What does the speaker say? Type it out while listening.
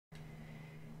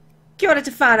Kia ora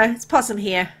te whānau, it's Possum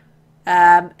here.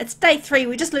 It's day 3,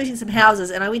 we're just looting some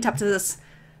houses, and I went up to this,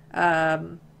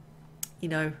 you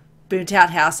know, burnt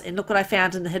out house, and look what I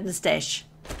found in the hidden stash.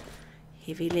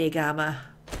 Heavy leg armour.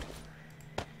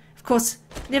 Of course,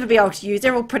 never be able to use,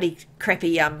 they're all pretty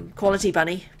crappy quality,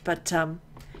 bunny, but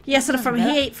yeah, sort of from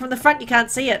here, from the front you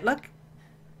can't see it, look.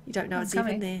 You don't know it's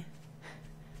even there.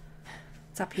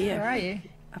 It's up here. Where are you?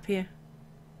 Up here.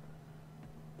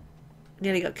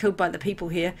 Nearly got killed by the people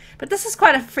here. But this is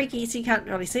quite a freaky, so you can't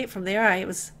really see it from there, eh? It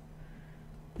was...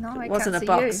 No, it wasn't a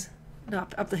box. You. No,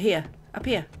 up here. Up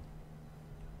here.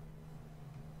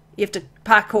 You have to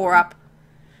parkour up.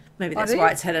 Maybe that's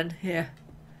why it's hidden. Yeah.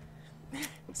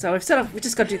 So we've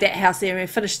just got to do that house there and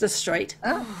finish this street.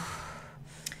 Oh.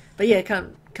 But yeah,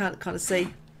 can't kind of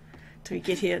see till we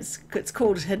get here. It's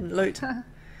called hidden loot.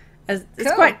 It's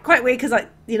Cool. quite weird because, like,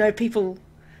 you know, people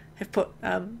have put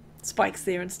spikes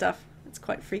there and stuff. It's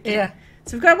quite freaky. Yeah.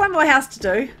 So we've got one more house to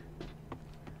do.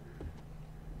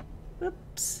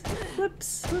 Whoops,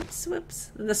 whoops, whoops,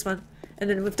 whoops. And this one. And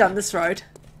then we've done this road.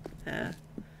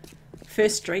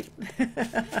 First street.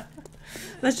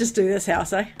 Let's just do this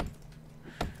house, eh?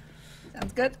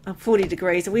 Sounds good. I'm 40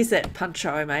 degrees. Where's that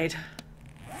poncho I made?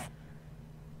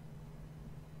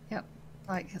 Yep.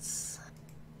 Like it's...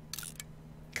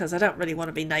 Because I don't really want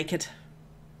to be naked.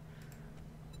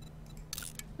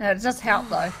 No, it does help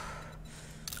though.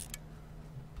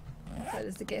 That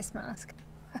is the gas mask.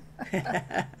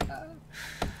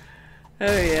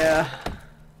 Oh yeah.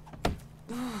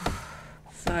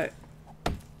 So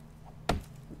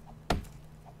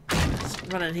let's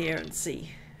run in here and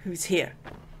see who's here.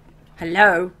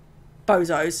 Hello,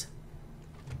 bozos.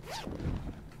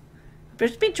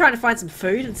 But I've been trying to find some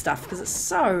food and stuff because it's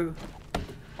so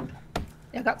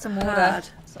I've got some water. hard.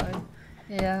 So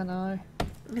yeah, I know.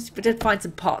 I guess we did find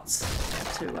some pots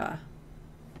to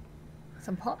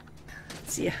Some pot.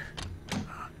 yeah.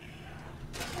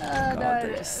 Oh God, no,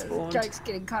 they just this spawned. joke's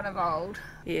getting kind of old.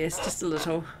 Yes, just a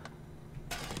little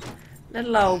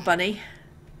old bunny.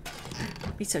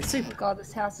 Miso soup. Oh god,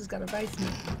 this house has got a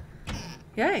basement.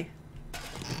 Yay.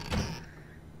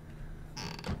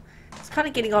 It's kind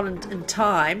of getting on in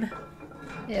time.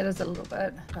 Yeah, it is a little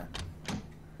bit. But...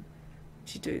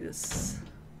 Should do this.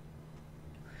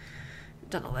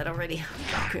 Done all that already.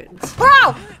 Curtains.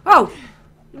 Wow! Oh!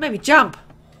 You made me jump.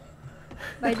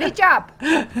 Maybe jump.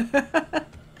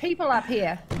 People up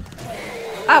here.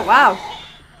 Oh wow.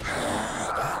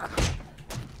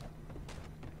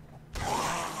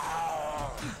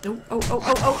 Oh, oh, oh,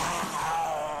 oh, oh.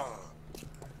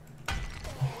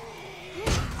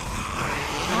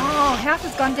 Oh, house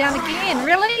has gone down again.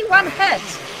 Really? One hit.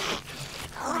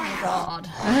 Oh my god.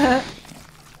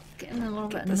 Getting a little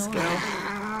bit This annoyed. girl.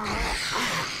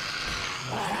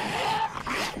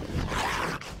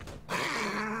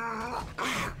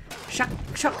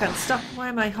 Shotgun, stop. Why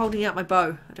am I holding out my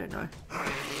bow? I don't know.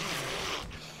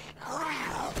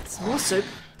 Some more soup.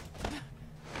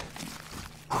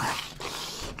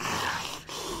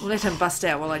 We'll let him bust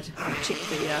out while I check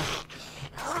the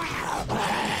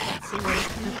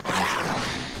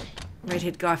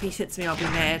redhead guy. If he hits me, I'll be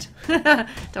mad.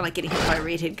 Don't like getting hit by a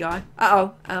redhead guy.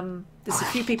 Uh-oh. There's a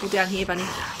few people down here, bunny.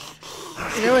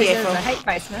 It always is. Careful. I hate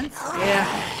basements.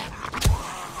 Yeah.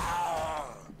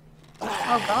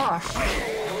 Oh gosh.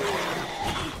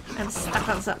 I'm stuck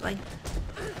on something.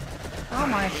 Oh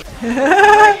my.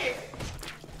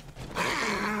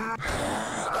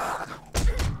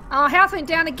 Oh, house went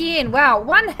down again. Wow,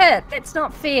 one hit. That's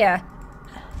not fair.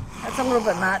 That's a little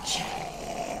bit much.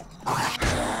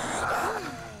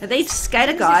 Are these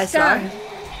skater guys, though?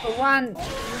 For one.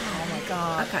 Oh my I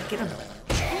god. can't get them.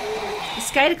 The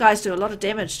skater guys do a lot of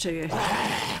damage to you.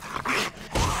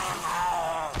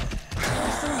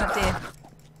 Still not dead.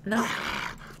 No.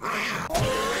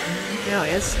 There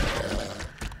he is.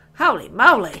 Holy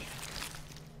moly.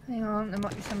 Hang on, there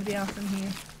might be somebody else in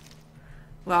here.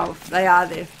 Well, they are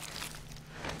there.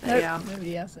 They Nope,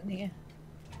 nobody else in here.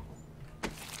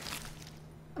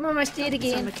 I'm almost dead some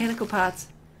again. mechanical parts.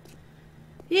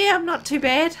 Yeah, I'm not too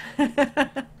bad.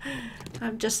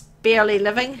 I'm just barely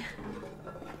living.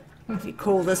 If you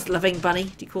call this living, bunny.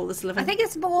 Do you call this living? I think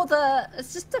it's more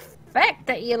it's just the fact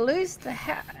that you lose the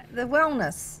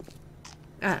wellness.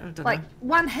 I don't Like, know.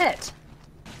 one hit.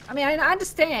 I mean, I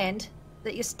understand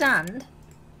that you're stunned,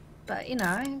 but, you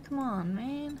know, come on,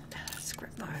 man.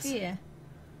 Scrap Not those. fair.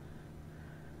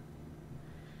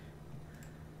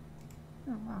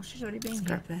 Oh, wow, she's already been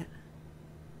Scrap here. that.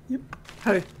 Yep.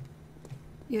 Who?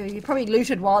 You probably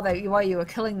looted while you were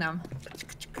killing them.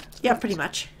 Yeah, pretty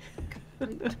much.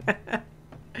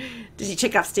 Did you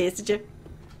check upstairs, did you?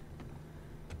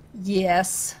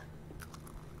 Yes.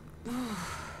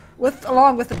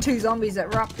 Along with the 2 zombies that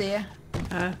were up there.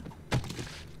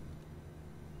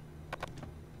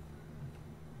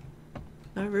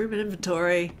 No room in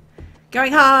inventory.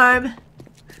 Going home!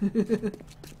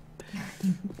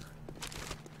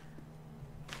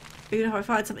 Even if I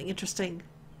find something interesting.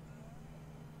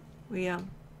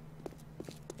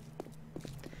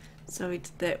 So we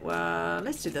did that one.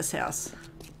 Let's do this house.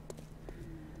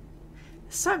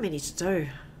 There's so many to do.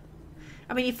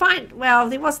 I mean, you find, well,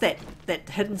 there was that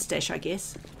hidden stash, I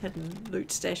guess. Hidden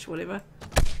loot stash, whatever.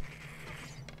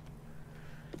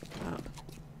 Oh.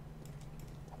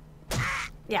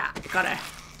 Yeah, got her.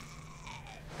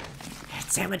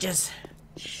 Sandwiches.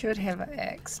 Should have an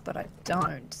axe, but I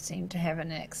don't seem to have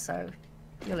an axe, so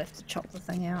you'll have to chop the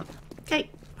thing out. Okay,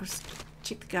 I'll just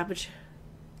check the garbage.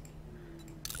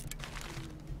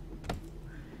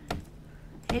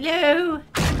 Hello!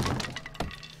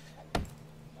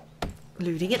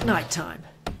 Looting at night time.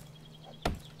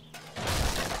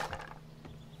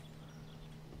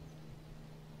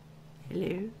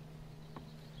 Hello?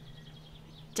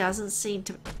 Doesn't seem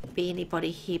to be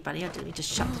anybody here, Bunny. I didn't need to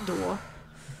shut the door.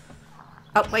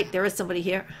 Oh, wait, there is somebody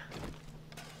here.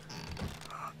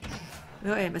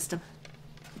 Oh, I missed him.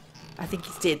 I think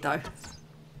he's dead, though.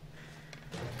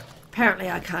 Apparently,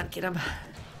 I can't get him.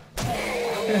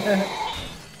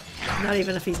 Not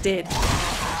even if he's dead.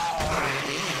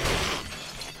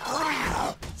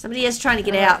 Somebody is trying to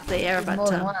get out there, but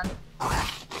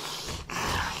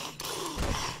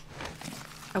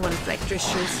I want his black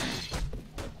dress shoes.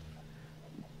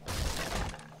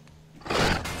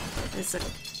 There's a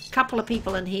couple of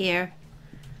people in here.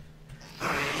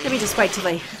 Let me just wait till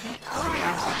they...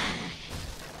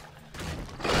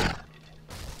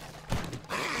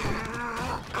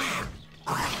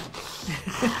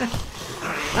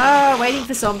 Oh, waiting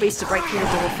for zombies to break through the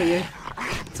door for you.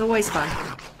 It's always fun.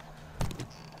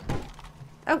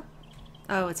 Oh.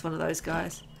 Oh, it's one of those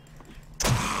guys.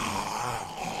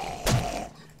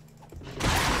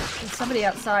 There's somebody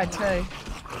outside too.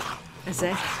 Is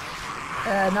there?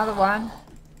 Another one.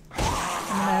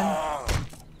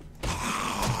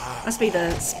 Must be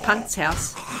the punk's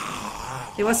house.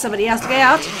 There was somebody else to get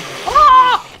out.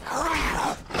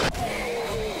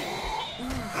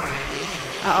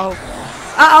 Uh-oh.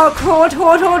 Uh-oh,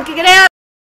 horde, get out!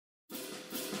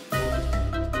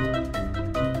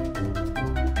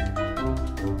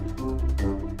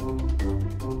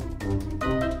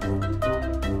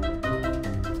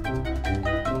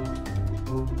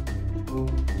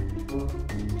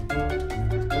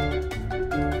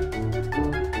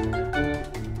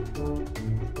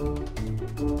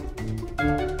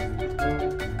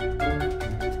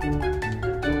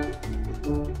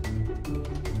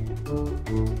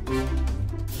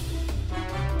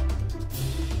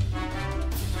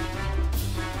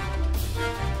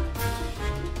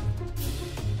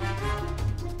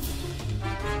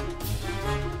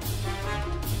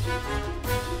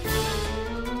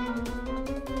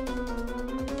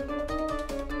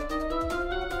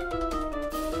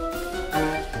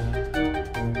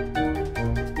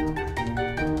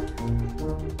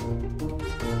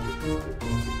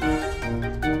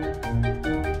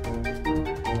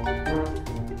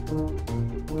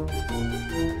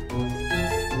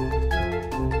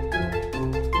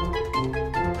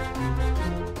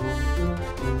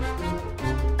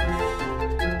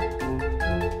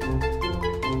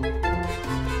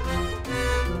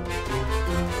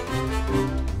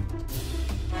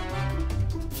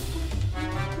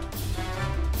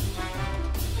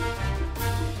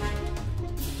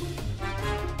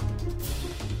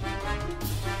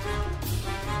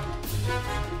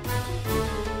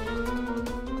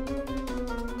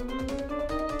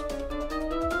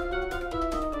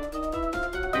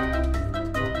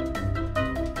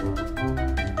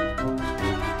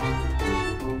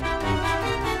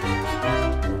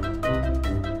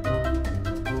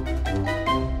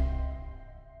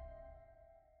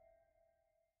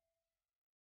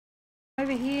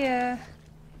 Over here.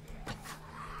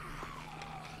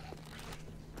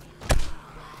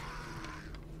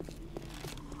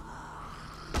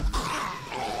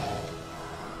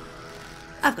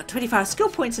 I've got 25 skill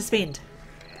points to spend.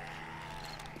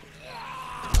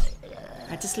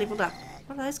 I just leveled up.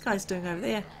 What are those guys doing over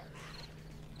there?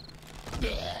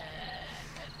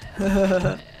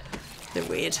 They're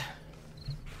weird.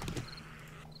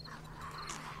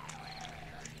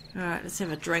 Alright, let's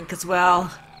have a drink as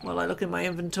well while I look in my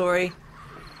inventory.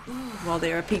 While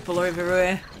there are people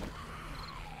everywhere.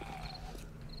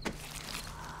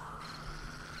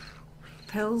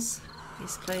 Pills?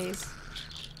 Yes, please.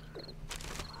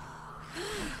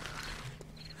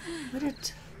 What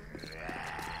did...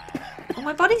 All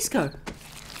my bodies go.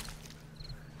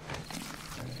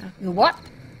 Your what?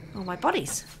 All my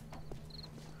bodies.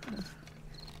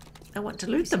 I want to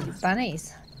loot them.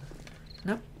 Bunnies.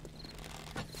 Nope.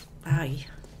 Aye.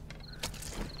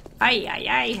 Aye, aye,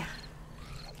 aye.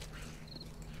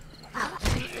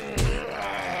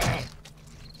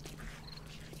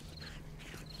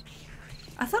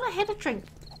 I thought I had a drink.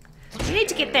 We need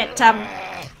to get that,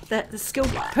 the skill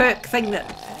perk thing that...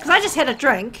 Because I just had a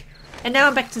drink, and now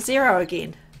I'm back to 0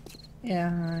 again.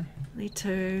 Yeah. Need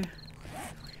to...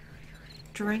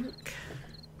 drink.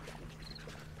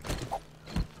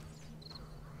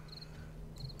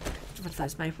 With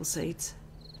those maple seeds.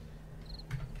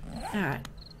 Alright.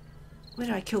 Where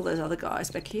did I kill those other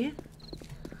guys? Back here?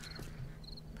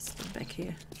 Must have been back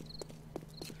here.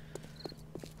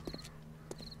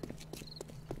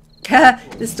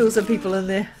 There's still some people in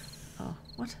there. Oh,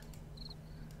 what?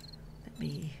 Let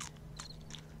me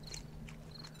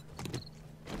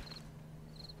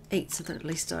eat so that at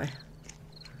least I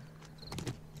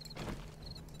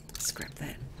scrap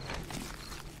that.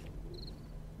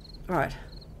 Right.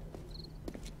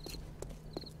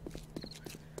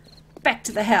 Back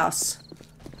to the house.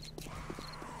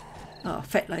 Oh,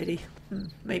 fat lady.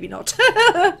 Maybe not.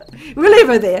 We'll leave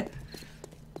her there.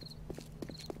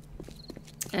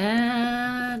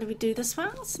 Did we do this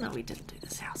house? No, we didn't do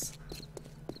this house.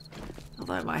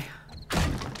 Although my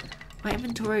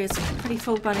inventory is pretty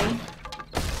full, bunny.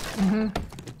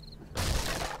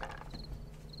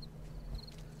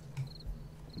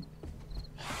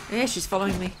 Yeah, she's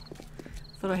following me.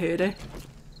 Thought I heard her.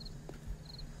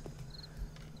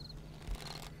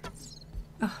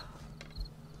 Oh.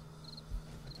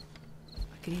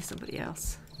 I can hear somebody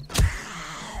else.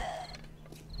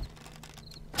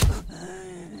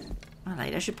 Oh,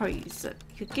 later, I should probably use it.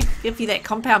 I could give you that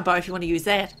compound bow if you want to use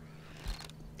that.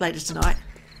 Later tonight.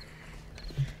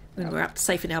 When we're up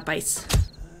safe in our base.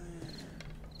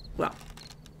 Well,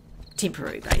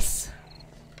 temporary base.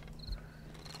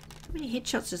 How many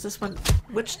headshots does this one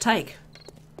witch take?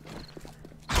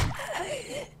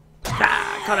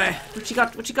 Ah, got her. What you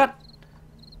got? What you got?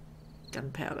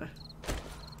 Gunpowder.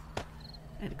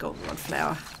 And goldenrod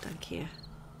flower. Don't care.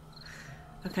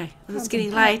 Okay, it's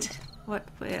getting late. What?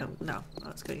 Well, no, I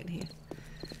was going in here.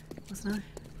 Wasn't I?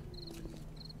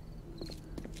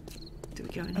 Did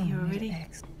we go in here already?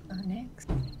 Next. Next.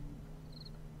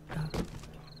 Oh.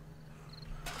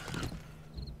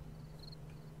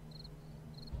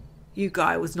 You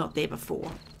guy was not there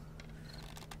before.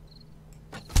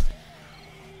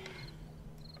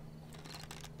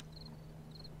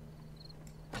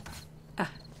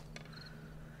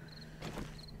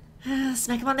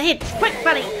 Smack him on the head. Quick,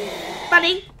 buddy.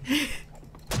 Buddy.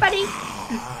 Buddy.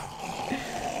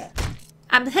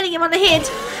 I'm hitting him on the head.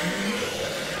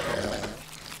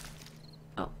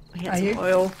 Oh, he had some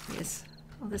oil. Yes.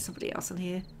 Oh, there's somebody else in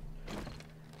here.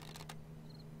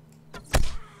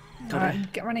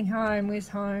 Alright, get running home. Where's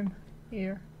home?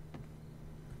 Here.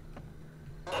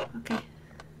 Okay.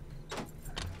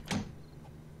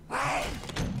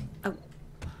 Oh.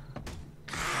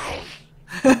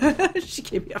 She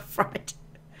gave me a fright.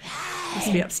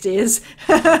 Must be upstairs.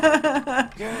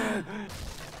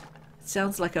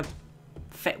 Sounds like a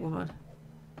fat woman.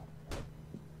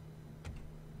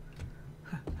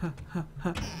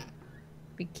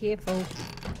 Be careful.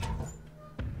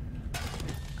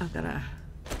 I'm gonna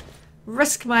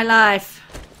risk my life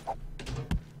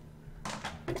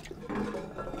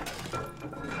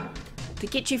to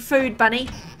get you food, bunny,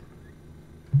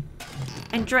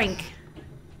 and drink.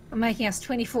 I'm making us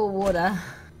 24 water.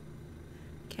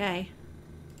 Okay.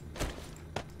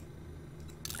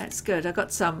 That's good. I got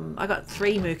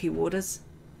 3 murky waters.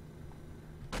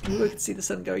 Ooh, I can see the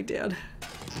sun going down.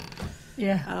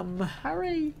 Yeah.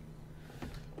 Hurry.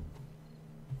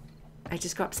 I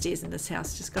just got upstairs in this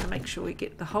house. Just got to make sure we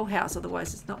get the whole house,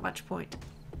 otherwise it's not much point.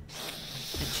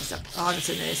 And she's up. Oh, it's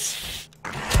a nurse.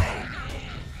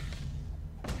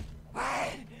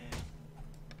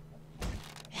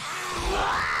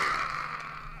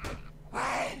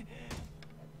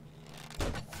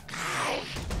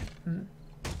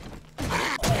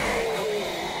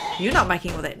 You're not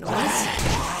making all that noise.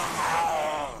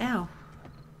 Ow.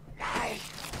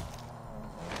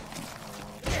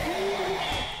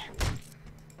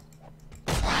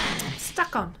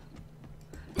 Stuck on.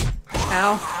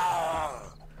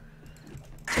 Ow.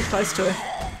 Too close to her.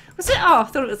 Was it? Oh, I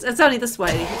thought it's only this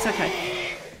way. It's okay.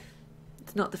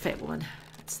 It's not the fat woman.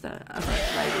 It's the other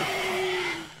lady.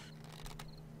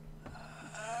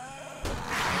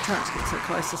 I'm trying to get so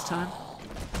close this time.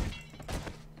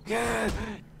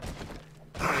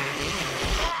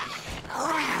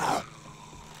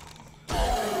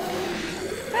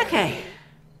 Okay.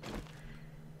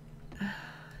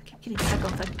 Keep getting stuck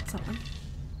on something.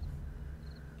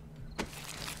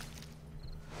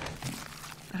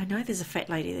 I know there's a fat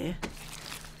lady there.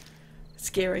 It's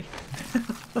scary.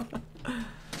 I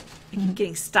keep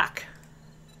getting stuck.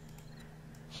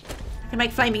 I can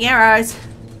make flaming arrows.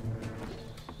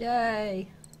 Yay.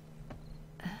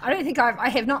 I don't think I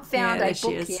have not found Yeah, a there she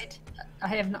book is. yet. I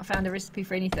have not found a recipe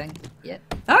for anything yet.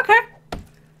 Okay.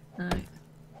 No.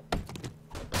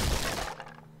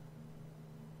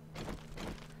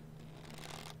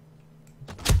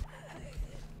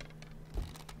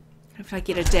 If I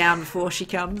get her down before she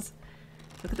comes.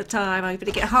 Look at the time. I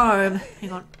better get home.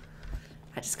 Hang on.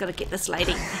 I just got to get this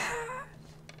lady.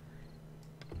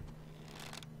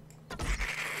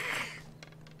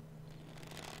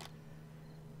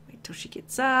 Wait till she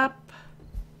gets up.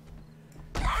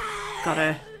 Got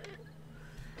her.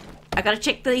 I gotta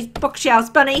check these bookshelves,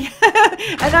 Bunny.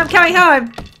 And I'm coming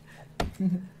home.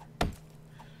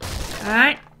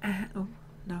 Alright. Oh,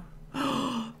 no.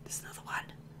 There's another one.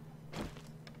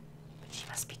 But she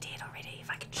must be dead already.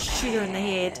 If I can shoot her in the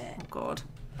head. Oh, God.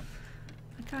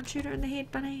 I can't shoot her in the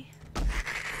head, Bunny.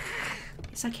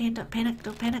 Yes, I can. Don't panic.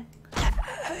 Don't panic.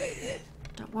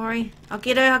 Don't worry. I'll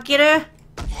get her. I'll get her.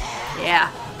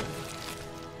 Yeah.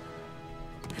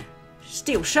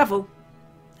 Steel shovel.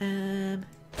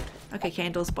 Okay,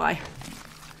 candles, bye.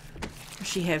 What does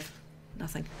she have?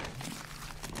 Nothing.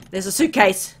 There's a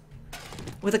suitcase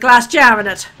with a glass jar in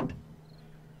it.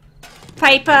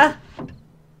 Paper.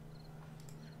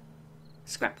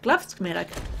 Scrap gloves, schematic.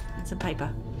 And some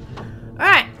paper.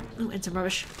 Alright. Oh, and some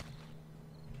rubbish.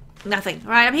 Nothing.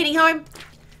 Alright, I'm heading home.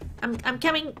 I'm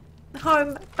coming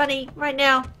home, Bunny, right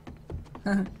now.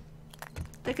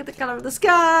 Look at the colour of the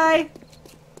sky.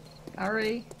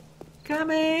 Hurry.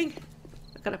 Coming.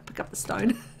 I've got to pick up the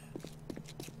stone.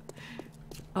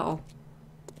 Uh-oh.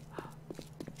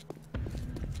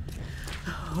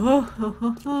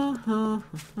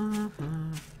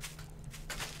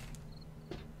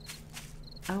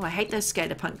 Oh, I hate those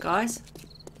skater punk guys.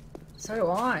 So do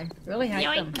I. Really hate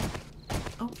them.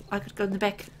 Oh, I could go in the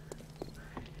back.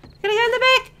 I'm gonna go in the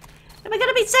back. Am I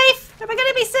gonna be safe? Am I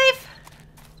gonna be safe?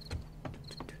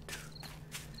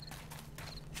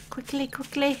 Quickly,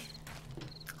 quickly.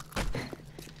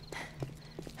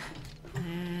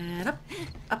 And up.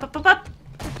 Up, up, up, up.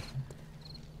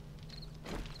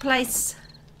 Place.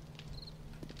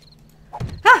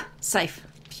 Ah! Safe.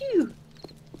 Phew.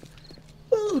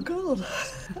 Oh, God.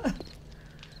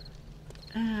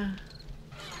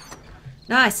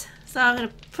 Nice. So I'm going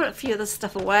to put a few of this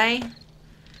stuff away.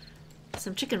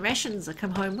 Some chicken rations I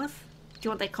come home with. Do you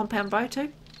want that compound bow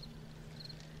too?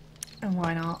 And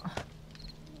why not?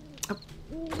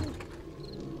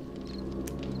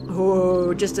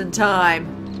 Oh, just in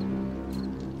time.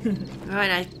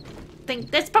 Alright, I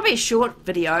think that's probably a short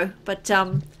video, but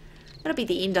that'll be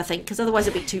the end, I think, because otherwise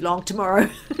it'll be too long tomorrow.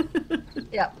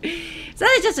 Yep. So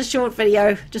that's just a short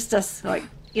video, just us, like,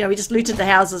 you know, we just looted the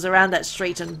houses around that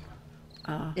street and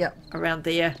Yep. around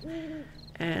there.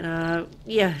 And,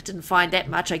 yeah, didn't find that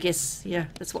much, I guess. Yeah,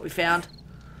 that's what we found.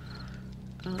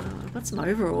 I've got some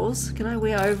overalls. Can I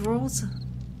wear overalls?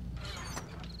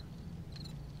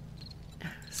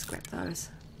 Scrap those.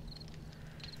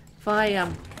 If I,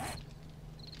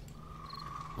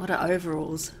 what are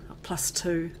overalls?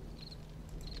 +2.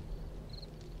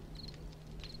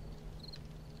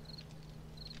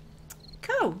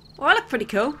 Cool. Well, I look pretty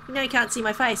cool. You know you can't see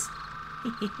my face.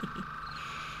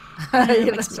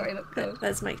 Yeah, that's right. Look cool.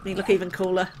 That makes me look even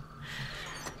cooler.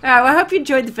 Alright, well, I hope you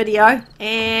enjoyed the video,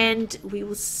 and we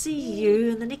will see you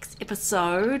in the next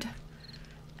episode.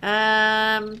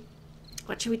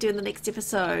 What should we do in the next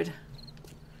episode?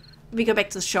 We go back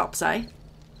to the shops, eh?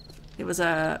 There was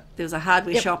a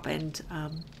hardware Yep. shop, and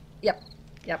Yep.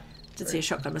 did see a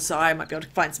shotgun Messiah. Might be able to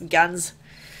find some guns.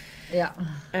 Yeah.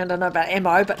 And I don't know about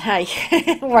ammo, but hey,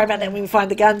 we'll worry about that when we find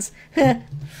the guns.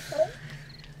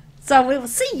 So we will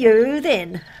see you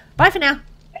then. Bye for now.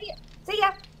 See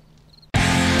ya.